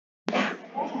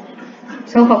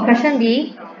So for question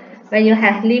B, when you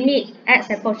have limit x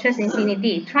approaches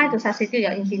infinity, try to substitute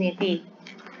your infinity.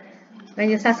 When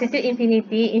you substitute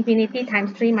infinity, infinity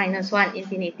times 3 minus 1,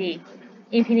 infinity.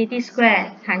 Infinity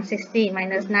squared times 60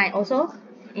 minus 9, also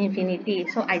infinity,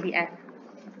 so IDF.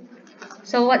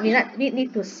 So what we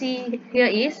need to see here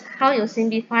is how you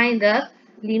simplify the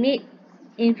limit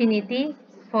infinity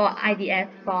for IDF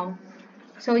form.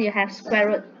 So you have square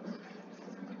root.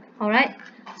 Alright,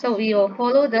 so we will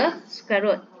follow the square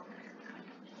root.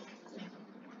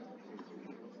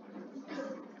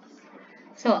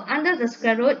 So under the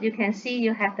square root, you can see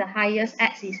you have the highest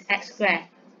x is x squared.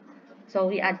 So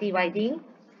we are dividing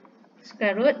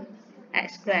square root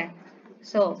x squared.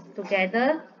 So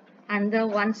together under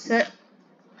 1/3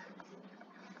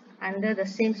 under the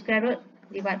same square root,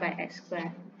 divide by x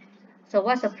squared. So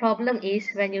what's the problem is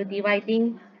when you're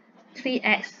dividing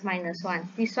 3x minus 1.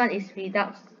 This one is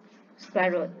without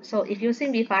square root. So if you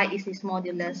simplify, it is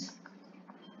modulus.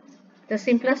 The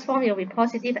simplest form will be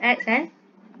positive x and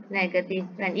negative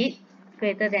when it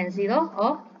greater than 0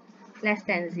 or less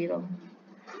than 0.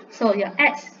 So your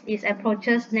x is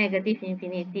approaches negative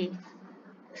infinity.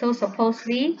 So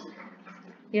supposedly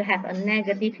you have a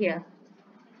negative here.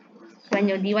 When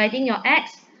you're dividing your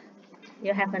x,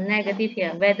 you have a negative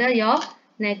here. Whether your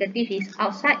negative is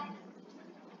outside,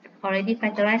 already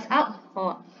factorized out,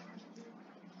 or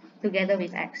together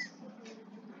with x.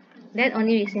 Then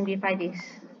only we simplify this.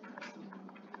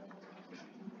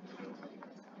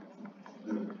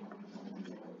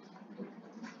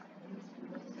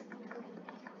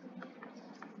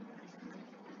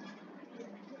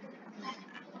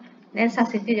 Then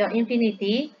substitute your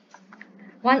infinity.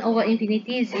 1 over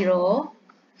infinity 0.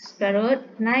 Square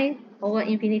root 9 over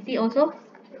infinity also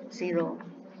 0.